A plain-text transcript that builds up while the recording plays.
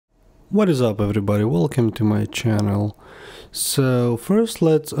What is up, everybody? Welcome to my channel. So first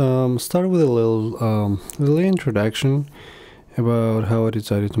let's start with a little introduction about how I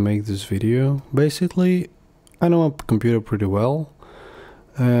decided to make this video. Basically, I know my computer pretty well,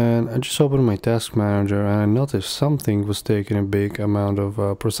 and I just opened my task manager and I noticed something was taking a big amount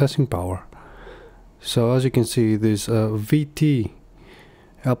of processing power. So as you can see, this VT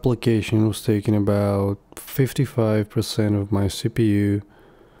application was taking about 55% of my CPU,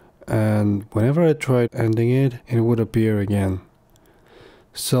 and whenever I tried ending it, it would appear again.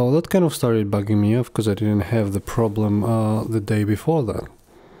 So that kind of started bugging me off because I didn't have the problem the day before that.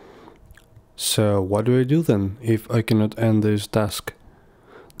 So what do I do then if I cannot end this task?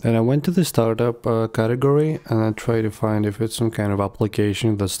 Then I went to the startup category and I tried to find if it's some kind of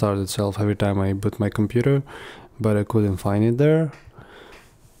application that starts itself every time I boot my computer, but I couldn't find it there.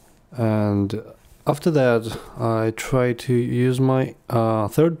 And after that, I tried to use my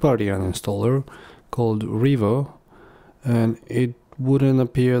third-party uninstaller called Revo, and it wouldn't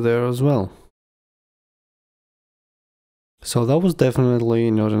appear there as well. So that was definitely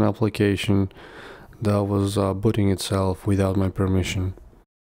not an application that was booting itself without my permission.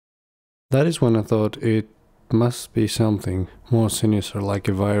 That is when I thought it must be something more sinister, like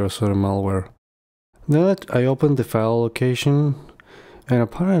a virus or a malware. Then I opened the file location, and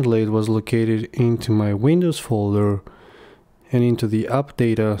apparently it was located into my Windows folder and into the app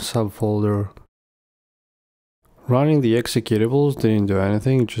data subfolder. Running the executables didn't do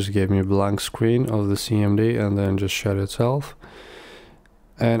anything, it just gave me a blank screen of the CMD and then just shut itself.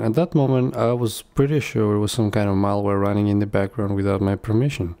 And at that moment I was pretty sure it was some kind of malware running in the background without my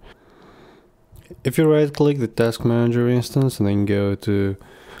permission. If you right click the task manager instance and then go to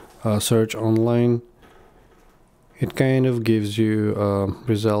search online, it kind of gives you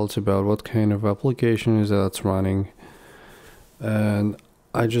results about what kind of application is that's running. And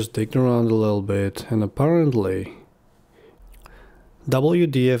I just digged around a little bit, and apparently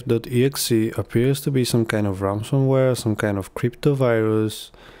WDF.exe appears to be some kind of ransomware, some kind of crypto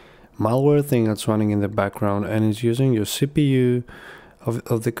virus, malware thing that's running in the background and is using your CPU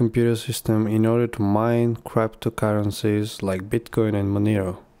of the computer system in order to mine cryptocurrencies like Bitcoin and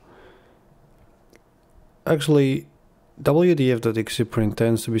Monero. Actually, WDF.exe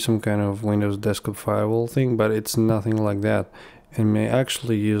pretends to be some kind of Windows desktop firewall thing, but it's nothing like that and may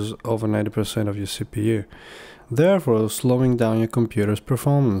actually use over 90% of your CPU, therefore slowing down your computer's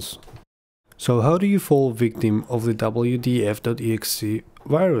performance. So how do you fall victim of the WDF.exe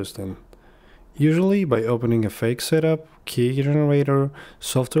virus then? Usually by opening a fake setup, key generator,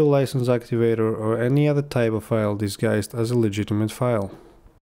 software license activator, or any other type of file disguised as a legitimate file.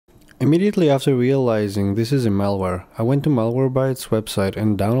 Immediately after realizing this is a malware, I went to Malwarebytes website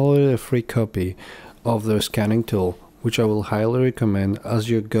and downloaded a free copy of their scanning tool, which I will highly recommend as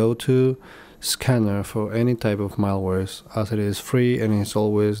your go-to scanner for any type of malwares, as it is free and it's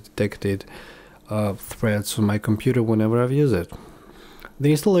always detected threats on my computer whenever I've used it. The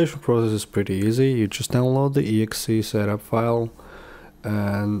installation process is pretty easy. You just download the exe setup file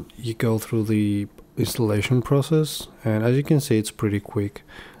and you go through the installation process, and as you can see, it's pretty quick.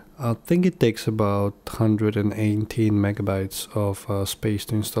 I think it takes about 118 megabytes of space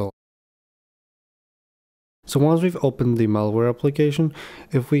to install. So once we've opened the malware application,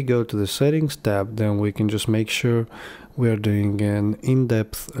 if we go to the settings tab, then we can just make sure we are doing an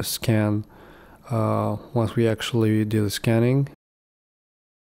in-depth scan once we actually do the scanning.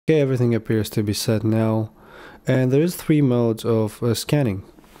 Okay, everything appears to be set now, and there is 3 modes of scanning.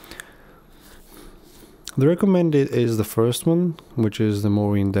 The recommended is the first one, which is the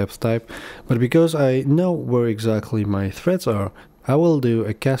more in-depth type, but because I know where exactly my threats are, I will do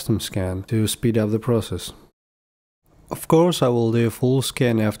a custom scan to speed up the process. Of course, I will do a full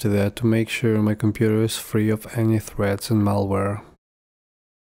scan after that to make sure my computer is free of any threats and malware.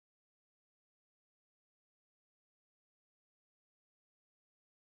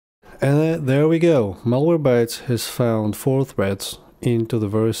 And there we go, Malwarebytes has found 4 threats into the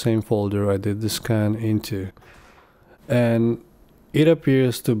very same folder I did the scan into, and it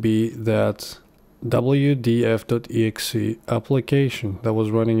appears to be that WDF.exe application that was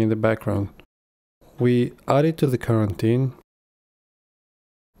running in the background. We add it to the quarantine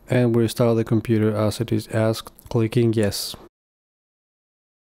and we restart the computer as it is asked, clicking yes.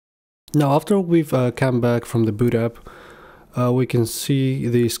 Now after we've come back from the boot up, we can see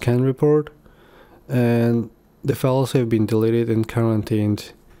the scan report, and the files have been deleted and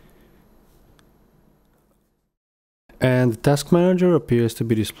quarantined. And the task manager appears to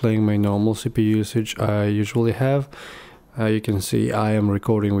be displaying my normal CPU usage I usually have. You can see I am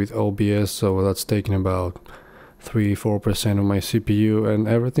recording with OBS, so that's taking about 3-4% of my CPU, and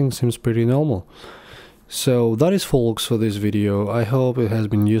everything seems pretty normal. So that is folks for this video. I hope it has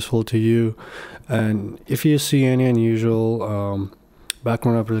been useful to you, and if you see any unusual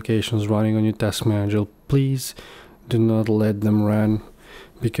background applications running on your task manager, please do not let them run,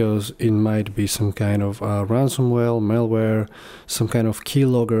 because it might be some kind of ransomware, malware, some kind of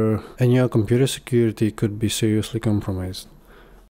keylogger, and your computer security could be seriously compromised.